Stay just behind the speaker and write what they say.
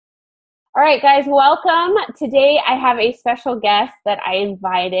All right, guys, welcome. Today I have a special guest that I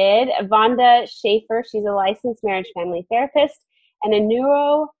invited, Vonda Schaefer. She's a licensed marriage family therapist and a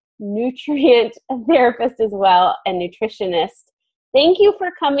neuronutrient therapist as well, and nutritionist. Thank you for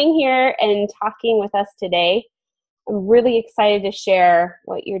coming here and talking with us today. I'm really excited to share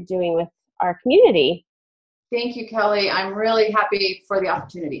what you're doing with our community. Thank you, Kelly. I'm really happy for the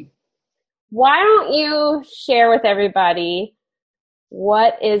opportunity. Why don't you share with everybody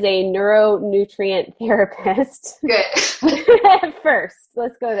what is a neuronutrient therapist? Good. First,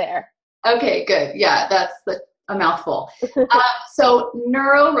 let's go there. Okay, good. Yeah, that's a mouthful. So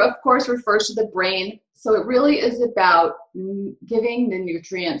neuro, of course, refers to the brain. So it really is about giving the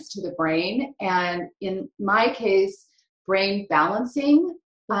nutrients to the brain. And in my case, brain balancing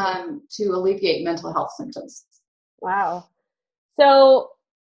to alleviate mental health symptoms. Wow. So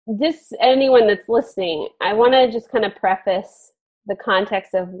anyone that's listening, I want to just kind of preface the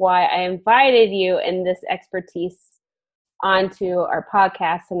context of why I invited you and this expertise onto our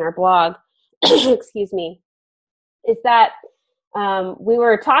podcast and our blog, excuse me, is that we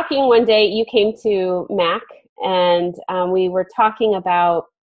were talking one day, you came to MAC, and we were talking about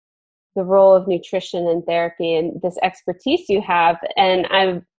the role of nutrition and therapy and this expertise you have. And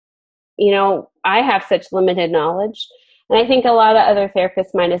I have such limited knowledge, and I think a lot of other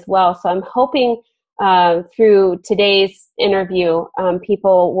therapists might as well. So I'm hoping through today's interview,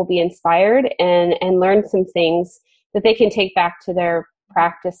 people will be inspired and learn some things that they can take back to their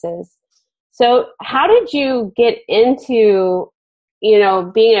practices. So how did you get into, being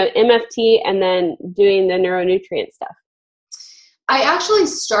an MFT and then doing the neuronutrient stuff? I actually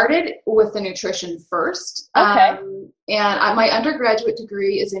started with the nutrition first. Okay. And my undergraduate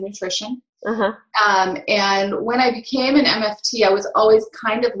degree is in nutrition. Uh-huh. And when I became an MFT, I was always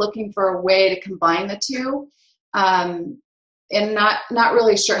kind of looking for a way to combine the two, and not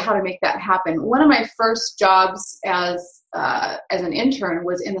really sure how to make that happen. One of my first jobs as an intern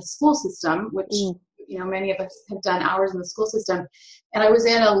was in the school system, which many of us have done hours in the school system. And I was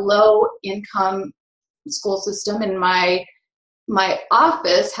in a low income school system, and my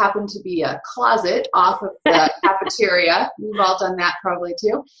office happened to be a closet off of the cafeteria. We've all done that probably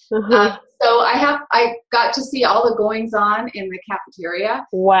too. Uh-huh. So I got to see all the goings on in the cafeteria.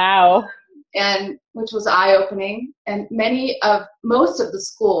 Wow. And which was eye-opening. And most of the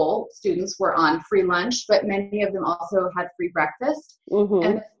school students were on free lunch, but many of them also had free breakfast. Mm-hmm.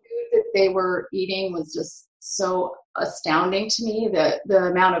 And the food that they were eating was just so astounding to me. The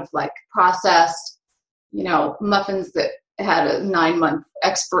amount of processed, muffins that had a 9-month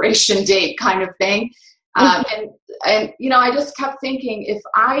expiration date kind of thing. And I just kept thinking, if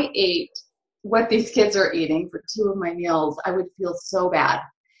I ate what these kids are eating for 2 of my meals, I would feel so bad.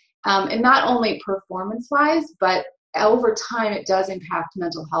 And not only performance-wise, but over time, it does impact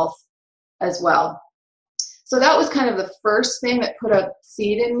mental health as well. So that was kind of the first thing that put a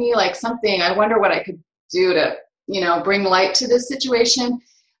seed in me, something, I wonder what I could do to, bring light to this situation.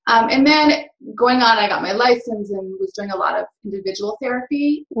 And then going on, I got my license and was doing a lot of individual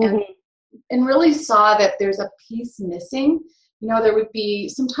therapy, mm-hmm. and really saw that there's a piece missing. There would be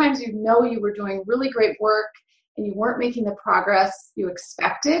sometimes you were doing really great work and you weren't making the progress you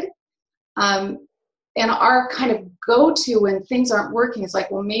expected. And our kind of go-to when things aren't working is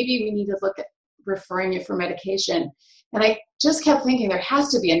well, maybe we need to look at referring you for medication. And I just kept thinking there has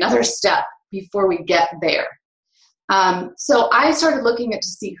to be another step before we get there. So I started looking to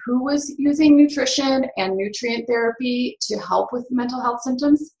see who was using nutrition and nutrient therapy to help with mental health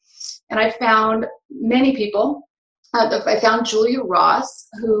symptoms. And I found many people. I found Julia Ross,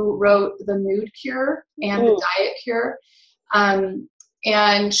 who wrote The Mood Cure and The Diet Cure.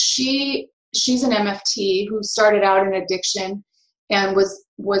 And she's an MFT who started out in addiction and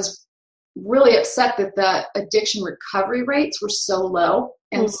was really upset that the addiction recovery rates were so low,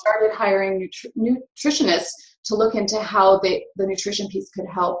 and started hiring nutritionists to look into how the nutrition piece could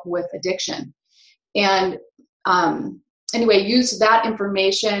help with addiction. And anyway, used that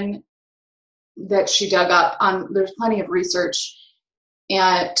information that she dug up on, there's plenty of research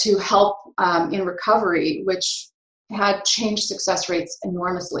to help in recovery, which had changed success rates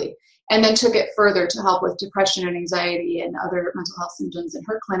enormously, and then took it further to help with depression and anxiety and other mental health symptoms in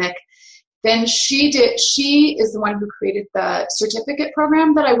her clinic. Then she is the one who created the certificate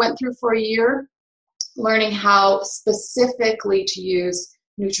program that I went through for a year, learning how specifically to use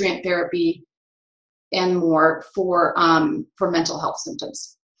nutrient therapy and more for mental health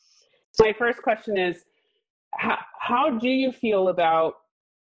symptoms. My first question is, how do you feel about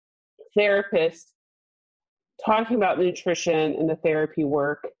therapists talking about nutrition and the therapy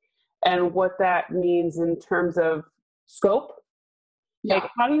work and what that means in terms of scope Like,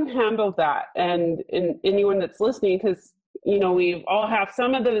 how do you handle that? And anyone that's listening, because, we all have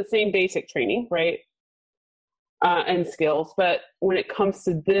some of the same basic training, right? And skills, but when it comes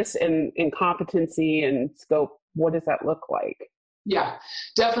to this and competency and scope, what does that look like? Yeah,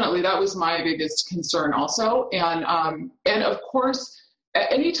 definitely. That was my biggest concern also. And of course,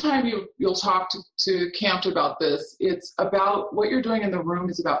 anytime you'll talk to Camped about this, it's about what you're doing in the room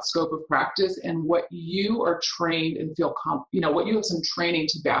is about scope of practice and what you are trained and feel, what you have some training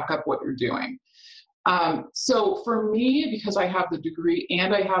to back up what you're doing. So for me, because I have the degree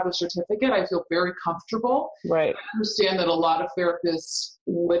and I have the certificate, I feel very comfortable. Right. I understand that a lot of therapists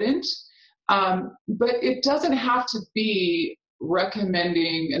wouldn't, but it doesn't have to be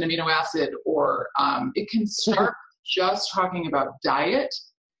recommending an amino acid, or it can start just talking about diet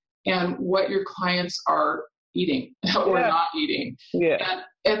and what your clients are eating or not eating. Yeah.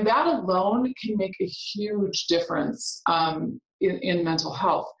 And that alone can make a huge difference in mental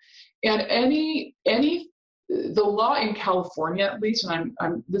health. And the law in California, at least, and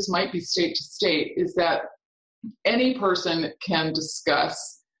this might be state to state, is that any person can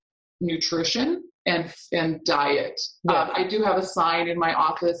discuss nutrition and diet. I do have a sign in my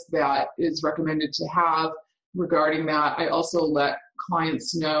office that is recommended to have regarding that. I also let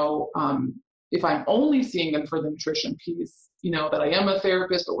clients know if I'm only seeing them for the nutrition piece, that I am a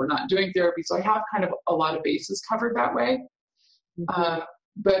therapist, but we're not doing therapy. So I have kind of a lot of bases covered that way. Mm-hmm.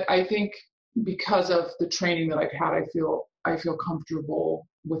 But I think because of the training that I've had, I feel comfortable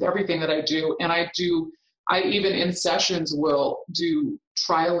with everything that I do. And I even in sessions will do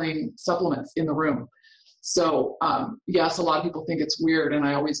trialing supplements in the room. So yes, a lot of people think it's weird, and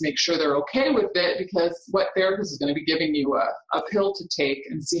I always make sure they're okay with it, because what therapist is going to be giving you a pill to take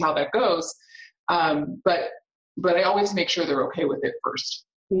and see how that goes. But I always make sure they're okay with it first.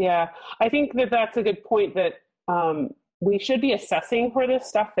 Yeah, I think that's a good point, that we should be assessing for this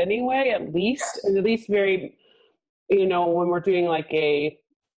stuff anyway, at least very, when we're doing like you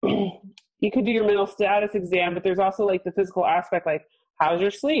could do your mental status exam, but there's also like the physical aspect, like how's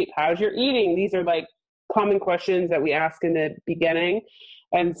your sleep? How's your eating? These are like common questions that we ask in the beginning.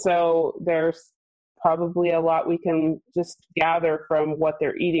 And so there's probably a lot we can just gather from what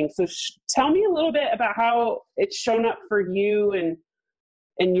they're eating. So tell me a little bit about how it's shown up for you and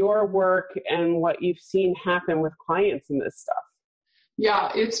your work and what you've seen happen with clients in this stuff.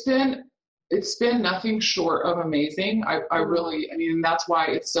 Yeah, it's been nothing short of amazing. That's why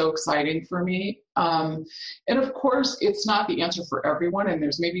it's so exciting for me. And of course, it's not the answer for everyone. And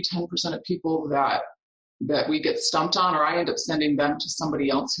there's maybe 10% of people that we get stumped on, or I end up sending them to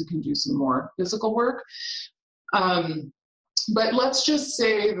somebody else who can do some more physical work. But let's just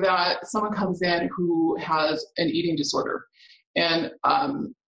say that someone comes in who has an eating disorder, and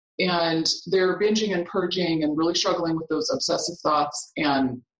they're binging and purging and really struggling with those obsessive thoughts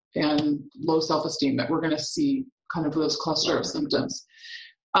and low self-esteem that we're going to see kind of those cluster of symptoms.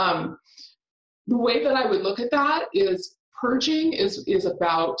 The way that I would look at that is purging is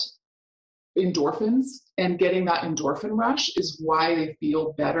about endorphins, and getting that endorphin rush is why they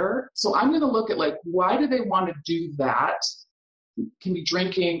feel better. So I'm going to look at why do they want to do that? Can be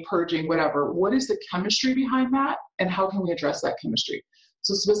drinking, purging, whatever. What is the chemistry behind that? And how can we address that chemistry?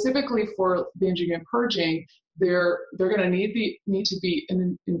 So specifically for binging and purging, they're going to need to be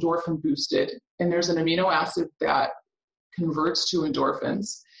endorphin boosted. And there's an amino acid that converts to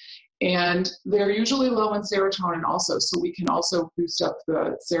endorphins. And they're usually low in serotonin also. So we can also boost up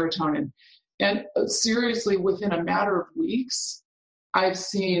the serotonin. And seriously, within a matter of weeks, I've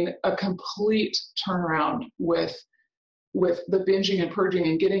seen a complete turnaround with the binging and purging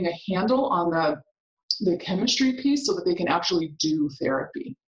and getting a handle on the chemistry piece so that they can actually do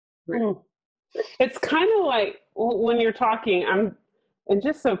therapy. Right? It's kind of like when you're talking, and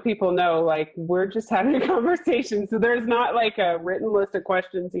just so people know, we're just having a conversation. So there's not like a written list of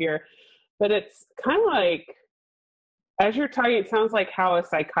questions here, but it's kind of like, as you're talking, it sounds like how a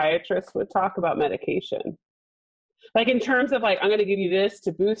psychiatrist would talk about medication. Like in terms of I'm going to give you this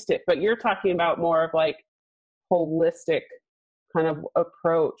to boost it, but you're talking about more of holistic kind of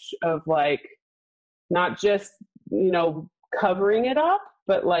approach of not just, covering it up,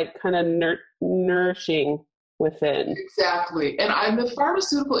 but kind of nourishing within. Exactly. And the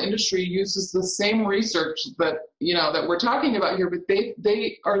pharmaceutical industry uses the same research that we're talking about here, but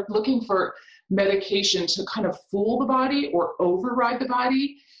they are looking for medication to kind of fool the body or override the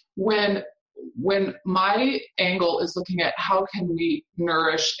body, when my angle is looking at how can we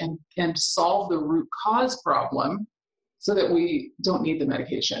nourish and solve the root cause problem so that we don't need the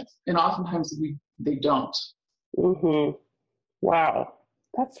medication. And oftentimes they don't. Mm-hmm. Wow.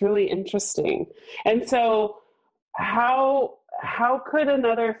 That's really interesting. And so how how could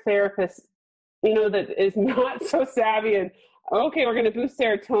another therapist, that is not so savvy and, okay, we're going to boost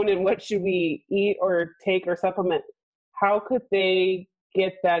serotonin, what should we eat or take or supplement? How could they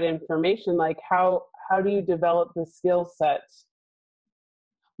get that information? Like, how do you develop the skill set?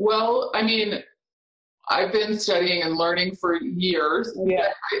 Well, I mean, I've been studying and learning for years. Yeah.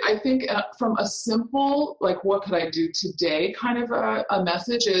 I think from a simple, like, what could I do today kind of a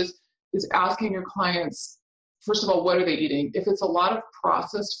message is asking your clients, first of all, what are they eating? If it's a lot of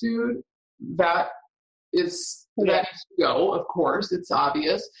processed food, that needs to go, of course, it's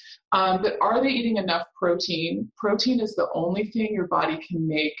obvious. But are they eating enough protein? Protein is the only thing your body can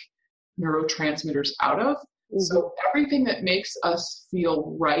make neurotransmitters out of. Mm-hmm. So everything that makes us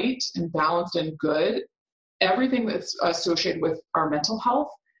feel right and balanced and good, everything that's associated with our mental health,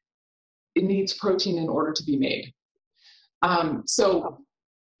 it needs protein in order to be made.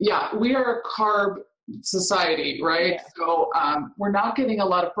 We are a carb society, right? Yeah. So we're not getting a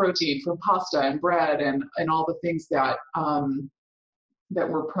lot of protein from pasta and bread and all the things that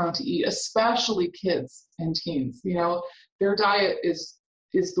we're prone to eat, especially kids and teens. Their diet is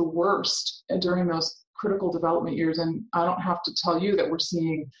the worst during those critical development years. And I don't have to tell you that we're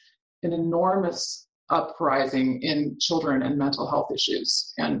seeing an enormous uprising in children and mental health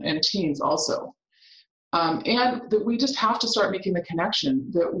issues and teens also. And that we just have to start making the connection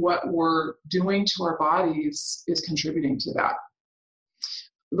that what we're doing to our bodies is contributing to that.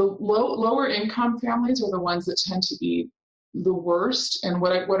 The lower income families are the ones that tend to eat the worst. And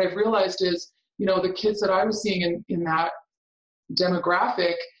what I've realized is, the kids that I was seeing in that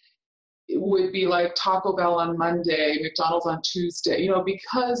demographic, it would be like Taco Bell on Monday, McDonald's on Tuesday,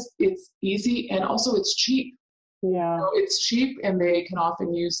 because it's easy and also it's cheap. Yeah. It's cheap and they can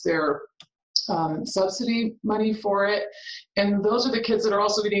often use their subsidy money for it. And those are the kids that are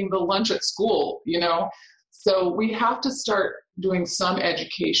also eating the lunch at school, So we have to start doing some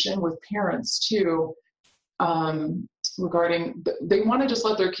education with parents too, regarding, they want to just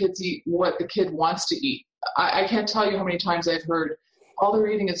let their kids eat what the kid wants to eat. I can't tell you how many times I've heard, all they're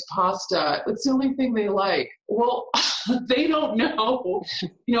eating is pasta. It's the only thing they like. Well, they don't know.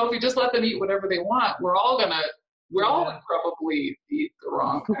 If you just let them eat whatever they want, we're all would probably eat the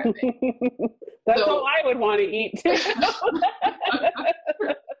wrong kind of thing. That's all I would want to eat too.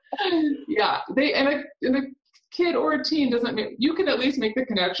 Yeah. And a kid or a teen you can at least make the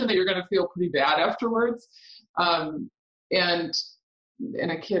connection that you're going to feel pretty bad afterwards. And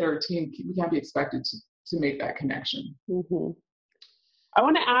a kid or a teen, we can't be expected to make that connection. Mm-hmm. I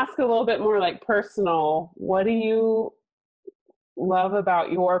want to ask a little bit more like personal. What do you love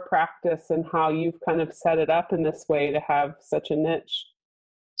about your practice and how you've kind of set it up in this way to have such a niche?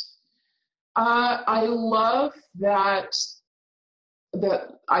 I love that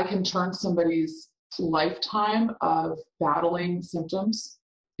I can turn somebody's lifetime of battling symptoms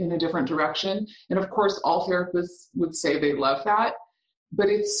in a different direction. And of course, all therapists would say they love that, but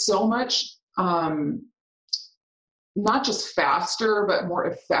it's so much, not just faster, but more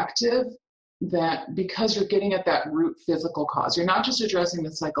effective, that because you're getting at that root physical cause. You're not just addressing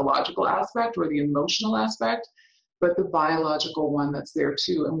the psychological aspect or the emotional aspect, but the biological one that's there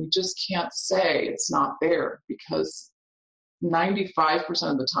too. And we just can't say it's not there, because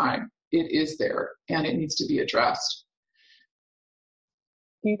 95% of the time it is there and it needs to be addressed.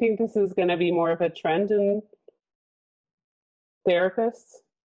 Do you think this is going to be more of a trend in therapists?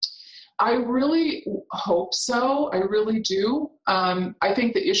 I really hope so. I really do. I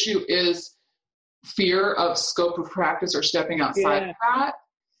think the issue is fear of scope of practice or stepping outside of that.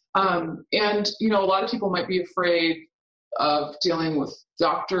 And, a lot of people might be afraid of dealing with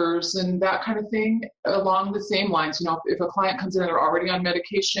doctors and that kind of thing along the same lines. If a client comes in and they're already on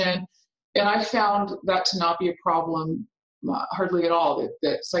medication, and I found that to not be a problem hardly at all,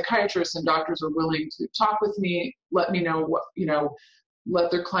 that psychiatrists and doctors are willing to talk with me, let me know what,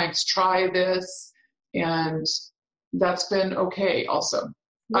 let their clients try this. And that's been okay also.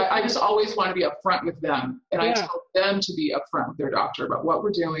 I just always want to be upfront with them, and I tell them to be upfront with their doctor about what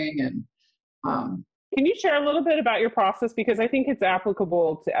we're doing. And can you share a little bit about your process? Because I think it's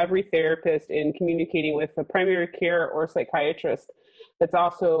applicable to every therapist in communicating with a primary care or psychiatrist that's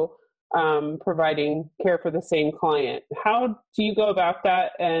also providing care for the same client. How do you go about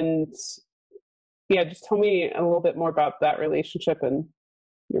that? And just tell me a little bit more about that relationship and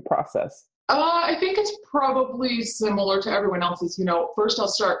your process. I think it's probably similar to everyone else's. First I'll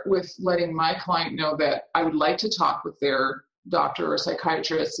start with letting my client know that I would like to talk with their doctor or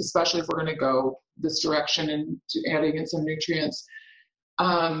psychiatrist, especially if we're going to go this direction and adding in some nutrients.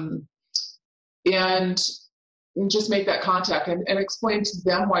 And just make that contact and explain to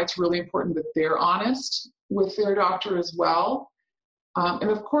them why it's really important that they're honest with their doctor as well. And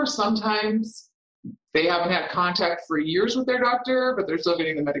of course, sometimes they haven't had contact for years with their doctor, but they're still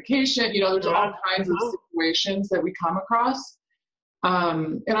getting the medication. There's all kinds of situations that we come across.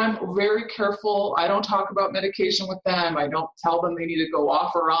 And I'm very careful. I don't talk about medication with them. I don't tell them they need to go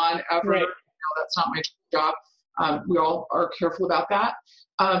off or on ever. Right. That's not my job. We all are careful about that.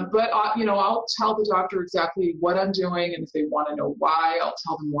 But I'll tell the doctor exactly what I'm doing, and if they want to know why, I'll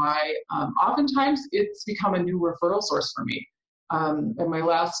tell them why. Oftentimes, it's become a new referral source for me. And my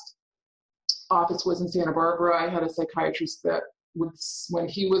last office was in Santa Barbara. I had a psychiatrist that when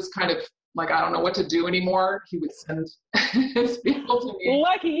he was kind of like, I don't know what to do anymore, he would send his people to me.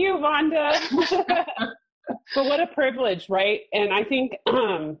 Lucky you, Vonda. But what a privilege, right? And I think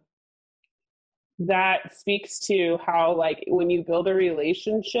that speaks to how, like, when you build a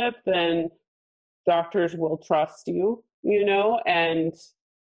relationship, then doctors will trust you, and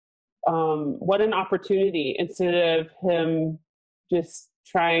what an opportunity, instead of him just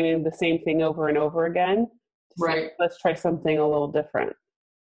trying the same thing over and over again. Right. Say, let's try something a little different.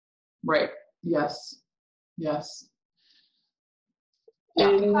 Right. Yes. Yes.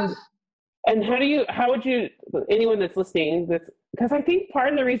 And how would you, anyone that's listening, because I think part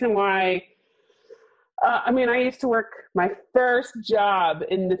of the reason why, I used to work, my first job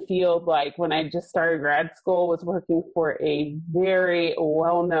in the field, like when I just started grad school, was working for a very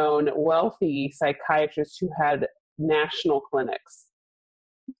well-known, wealthy psychiatrist who had national clinics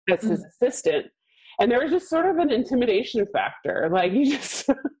as his assistant. And there was just sort of an intimidation factor. Like, you just,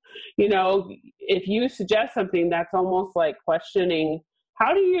 if you suggest something, that's almost like questioning,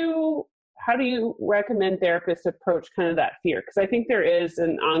 how do you recommend therapists approach kind of that fear? Because I think there is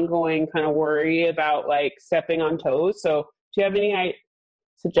an ongoing kind of worry about, like, stepping on toes. So do you have any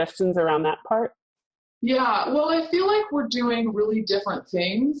suggestions around that part? Yeah, well, I feel like we're doing really different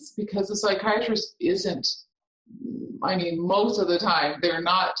things, because the psychiatrist isn't, most of the time, they're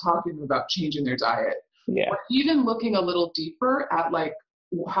not talking about changing their diet. Yeah. Or even looking a little deeper at, like,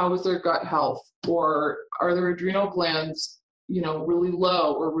 how is their gut health, or are their adrenal glands really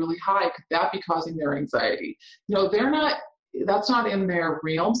low or really high? Could that be causing their anxiety? That's not in their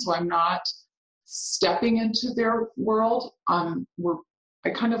realm. So I'm not stepping into their world. I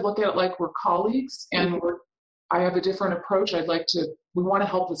kind of look at it like we're colleagues, and I have a different approach. We want to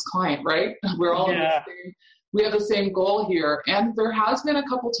help this client, right? We're all we have the same goal here. And there has been a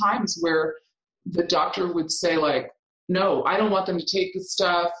couple times where the doctor would say, like, no, I don't want them to take this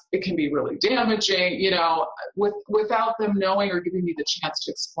stuff. It can be really damaging, without them knowing or giving me the chance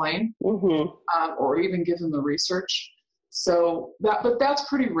to explain, or even give them the research. So but that's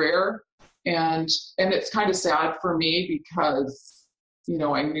pretty rare. And it's kind of sad for me, because,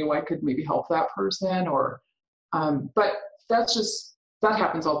 I knew I could maybe help that person, but that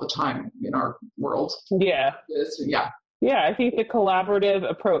happens all the time in our world. Yeah. Yeah, I think the collaborative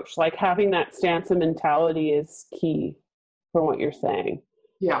approach, like having that stance and mentality, is key from what you're saying.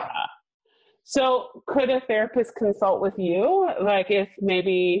 Yeah. So could a therapist consult with you? Like, if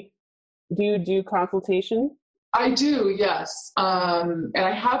maybe, do you do consultation? I do, yes. And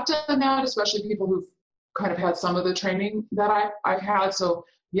I have done that, especially people who've kind of had some of the training that I've had. So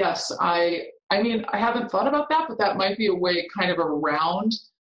yes, I haven't thought about that, but that might be a way kind of around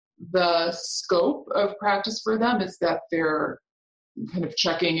the scope of practice for them, is that they're kind of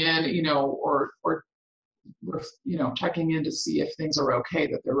checking in, or checking in to see if things are okay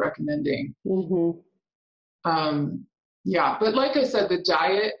that they're recommending. But like I said, the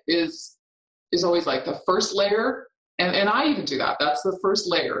diet is always like the first layer. And I even do that. That's the first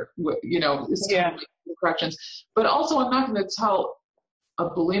layer, is kind of like corrections. But also, I'm not going to tell a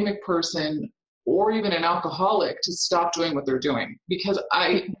bulimic person or even an alcoholic to stop doing what they're doing, because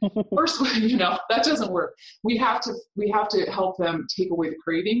first, that doesn't work. We have to help them take away the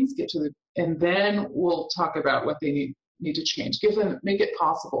cravings, and then we'll talk about what they need to change. Make it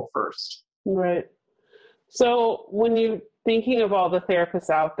possible first. Right. So when you're thinking of all the therapists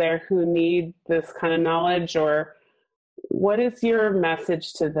out there who need this kind of knowledge, or what is your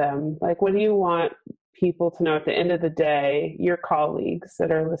message to them? Like, what do you want people to know at the end of the day, your colleagues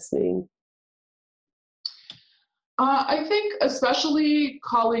that are listening? I think especially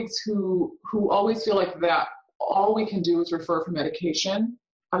colleagues who always feel like that all we can do is refer for medication.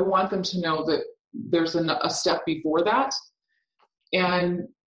 I want them to know that there's a step before that, and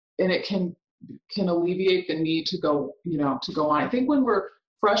it can alleviate the need to go on. I think when we're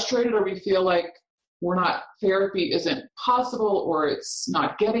frustrated, or we feel like therapy isn't possible, or it's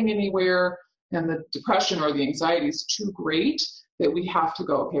not getting anywhere, and the depression or the anxiety is too great, that we have to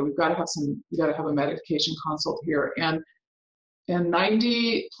go, okay, we got to have a medication consult here. And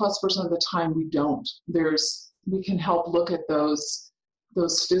 90+% of the time we don't. We can help look at those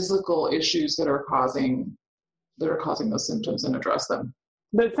physical issues that are causing those symptoms and address them.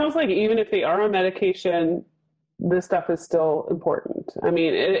 But it sounds like even if they are on medication, this stuff is still important. I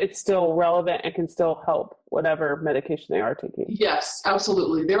mean, it's still relevant and can still help whatever medication they are taking. Yes,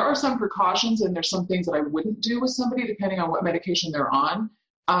 absolutely. There are some precautions, and there's some things that I wouldn't do with somebody depending on what medication they're on.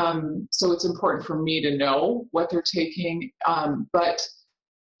 So it's important for me to know what they're taking. But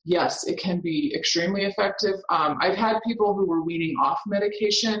yes, it can be extremely effective. I've had people who were weaning off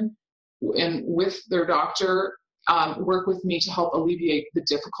medication and with their doctor work with me to help alleviate the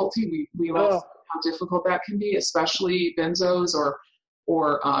difficulty. We realize how difficult that can be, especially benzos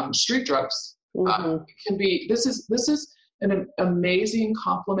or street drugs. It can be. This is an amazing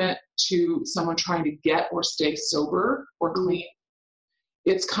complement to someone trying to get or stay sober or clean.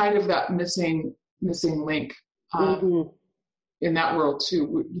 It's kind of that missing link in that world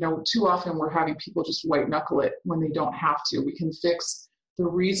too. Too often we're having people just white knuckle it when they don't have to. We can fix the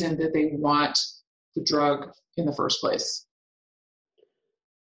reason that they want the drug in the first place.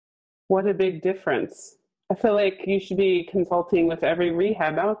 What a big difference. I feel like you should be consulting with every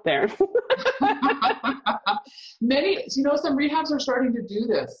rehab out there. Some rehabs are starting to do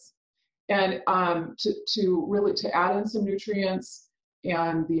this, and to add in some nutrients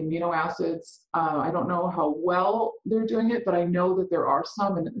and the amino acids. I don't know how well they're doing it, but I know that there are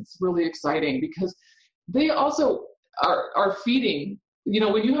some, and it's really exciting because they also are feeding.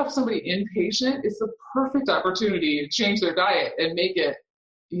 When you have somebody inpatient, it's the perfect opportunity to change their diet and make it,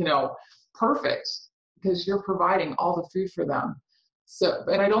 perfect, because you're providing all the food for them. So,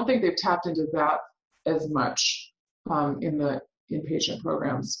 and I don't think they've tapped into that as much in the inpatient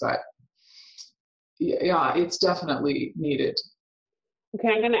programs, but yeah, it's definitely needed. Okay,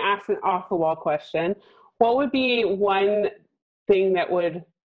 I'm going to ask an off-the-wall question. What would be one thing that would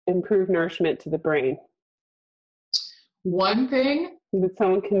improve nourishment to the brain? One thing that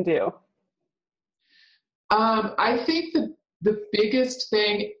someone can do? I think the biggest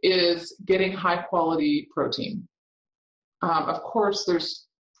thing is getting high-quality protein. Of course, there's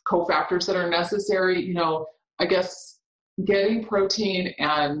cofactors that are necessary. I guess getting protein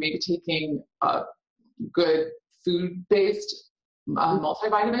and maybe taking a good food-based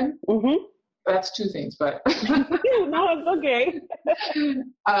multivitamin. That's two things, but no, it's okay.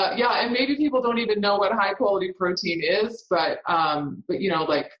 And maybe people don't even know what high-quality protein is, but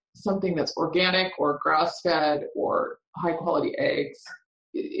like something that's organic or grass-fed or high-quality eggs.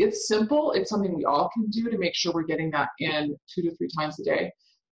 It's simple. It's something we all can do to make sure we're getting that in 2 to 3 times a day,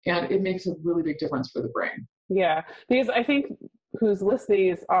 and it makes a really big difference for the brain. Yeah, because I think who's listening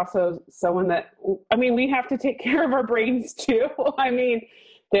is also someone that, we have to take care of our brains too.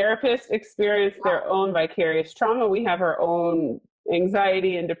 Therapists experience their own vicarious trauma. We have our own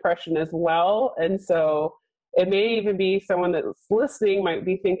anxiety and depression as well. And so it may even be someone that's listening might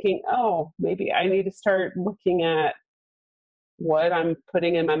be thinking, oh, maybe I need to start looking at what I'm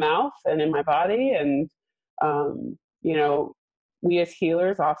putting in my mouth and in my body. And, we as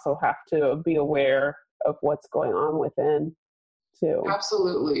healers also have to be aware of what's going on within too.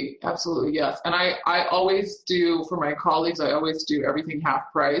 Absolutely. Yes. And I always do, for my colleagues, I always do everything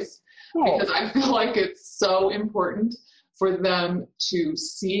half price because I feel like it's so important for them to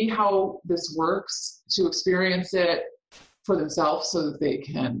see how this works, to experience it for themselves so that they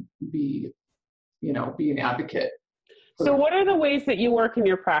can be an advocate. So what are the ways that you work in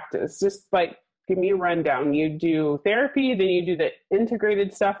your practice? Just like, give me a rundown. You do therapy, then you do the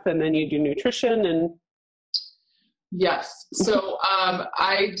integrated stuff, and then you do nutrition and... Yes. So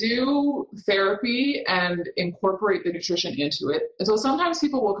I do therapy and incorporate the nutrition into it. And so sometimes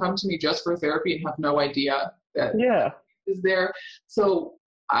people will come to me just for therapy and have no idea that is there. So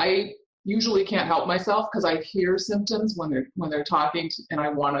I usually can't help myself because I hear symptoms when they're talking and I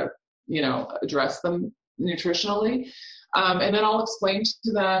want to, address them nutritionally. And then I'll explain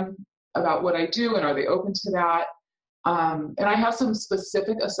to them about what I do and are they open to that. And I have some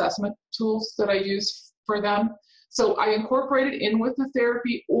specific assessment tools that I use for them. So I incorporate it in with the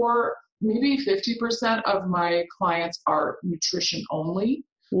therapy, or maybe 50% of my clients are nutrition only.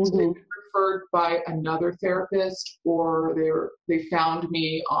 So they've been referred by another therapist, or they found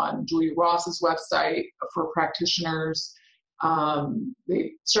me on Julia Ross's website for practitioners.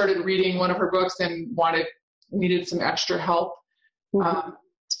 They started reading one of her books and needed some extra help.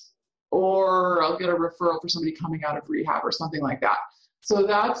 Or I'll get a referral for somebody coming out of rehab or something like that. So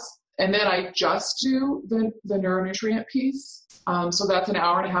and then I just do the neuronutrient piece. So that's an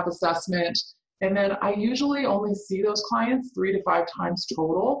 1.5-hour assessment. And then I usually only see those clients 3 to 5 times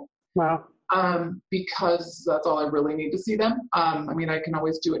total. Wow. Because that's all I really need to see them. I mean, I can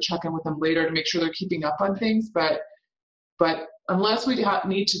always do a check-in with them later to make sure they're keeping up on things, but unless we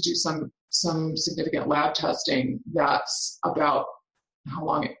need to do some significant lab testing, that's about how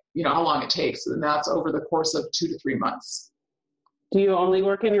long it takes, and that's over the course of 2 to 3 months. Do you only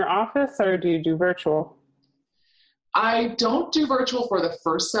work in your office, or do you do virtual? I don't do virtual for the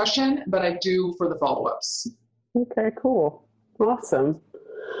first session, but I do for the follow-ups. Okay, cool. Awesome.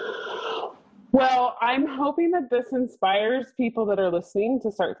 Well, I'm hoping that this inspires people that are listening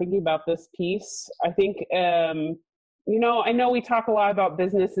to start thinking about this piece. I think, I know we talk a lot about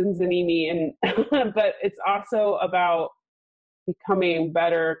business in Zanini, but it's also about becoming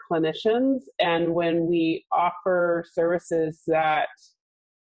better clinicians. And when we offer services that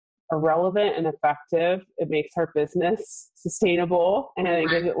are relevant and effective, it makes our business sustainable and it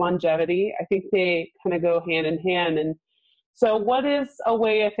gives it longevity. I think they kind of go hand in hand. And so what is a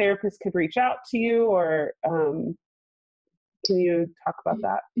way a therapist could reach out to you, or can you talk about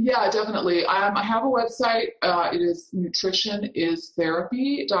that? Yeah, definitely. I have a website. It is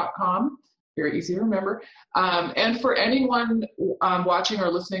nutritionistherapy.com. Very easy to remember. And for anyone watching or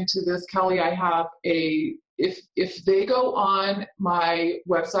listening to this, Kelly, I have if they go on my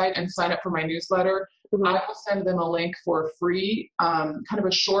website and sign up for my newsletter, I will send them a link for a free kind of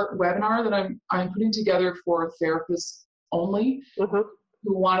a short webinar that I'm putting together for therapists only who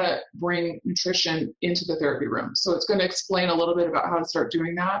want to bring nutrition into the therapy room. So it's going to explain a little bit about how to start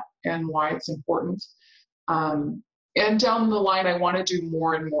doing that and why it's important. And down the line, I want to do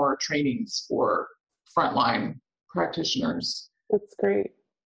more and more trainings for frontline practitioners. That's great.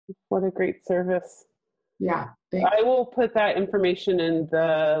 What a great service. Yeah. I will put that information in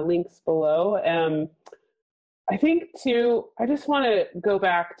the links below. I think too, I just want to go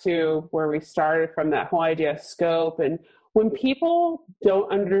back to where we started from, that whole idea of scope. And when people don't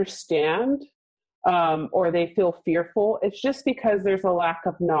understand or they feel fearful, it's just because there's a lack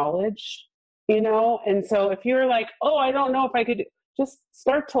of knowledge, And so if you're like, oh, I don't know if I could, just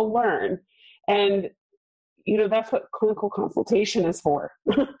start to learn. And, that's what clinical consultation is for.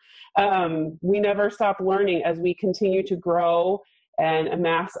 We never stop learning as we continue to grow and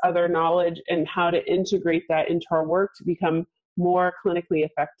amass other knowledge and how to integrate that into our work to become more clinically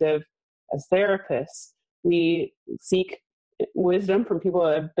effective as therapists. We seek wisdom from people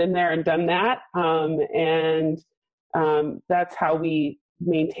that have been there and done that. That's how we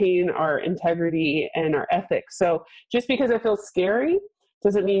maintain our integrity and our ethics. So just because it feels scary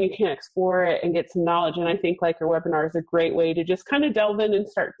doesn't mean you can't explore it and get some knowledge. And I think like your webinar is a great way to just kind of delve in and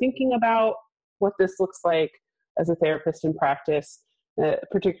start thinking about what this looks like as a therapist in practice,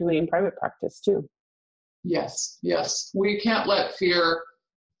 particularly in private practice too. Yes. We can't let fear,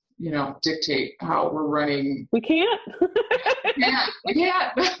 dictate how we're running. We can't. We can't.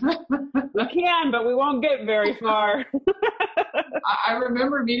 We can, but we won't get very far. I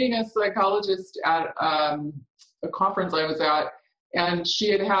remember meeting a psychologist at a conference I was at, and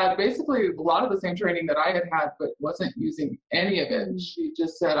she had basically a lot of the same training that I had, but wasn't using any of it. She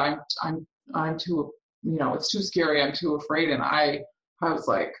just said, I'm too, it's too scary. I'm too afraid. And I was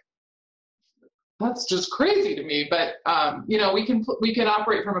like, that's just crazy to me. But, we can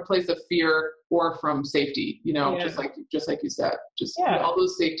operate from a place of fear or from safety, just like you said, put all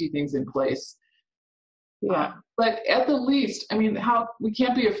those safety things in place. Yeah. But at the least, we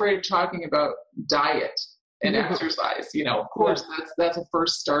can't be afraid of talking about diet and exercise, of course, that's a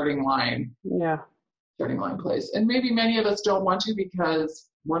first starting line. Yeah. Starting line place. And maybe many of us don't want to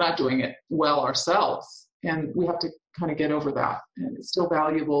because we're not doing it well ourselves. And we have to kind of get over that. And it's still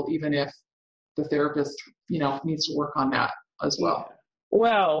valuable, even if the therapist, needs to work on that as well.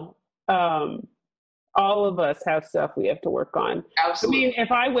 Well, all of us have stuff we have to work on. Absolutely.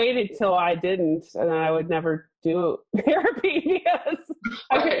 If I waited till I didn't, then I would never do therapy because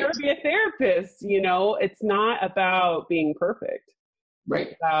I could never be a therapist. It's not about being perfect. Right.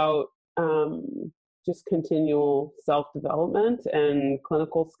 It's about just continual self-development and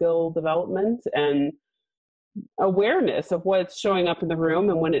clinical skill development and awareness of what's showing up in the room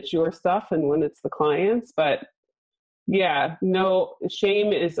and when it's your stuff and when it's the client's. But yeah, no,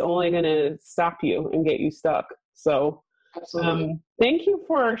 shame is only going to stop you and get you stuck. So thank you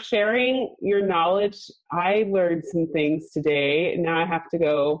for sharing your knowledge. I learned some things today. Now I have to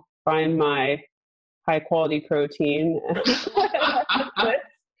go find my high quality protein.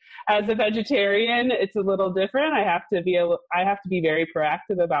 As a vegetarian, it's a little different. I have to be very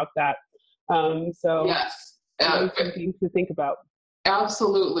proactive about that. Yes. Something to think about.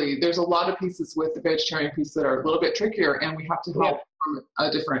 Absolutely. There's a lot of pieces with the vegetarian piece that are a little bit trickier, and we have to help from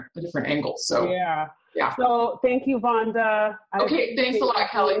a different angle. So yeah. Yeah. So thank you, Vonda. Okay, thanks a lot,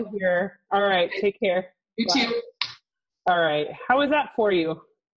 Kelly. Here. All right, take care. You Bye. too. All right. How was that for you?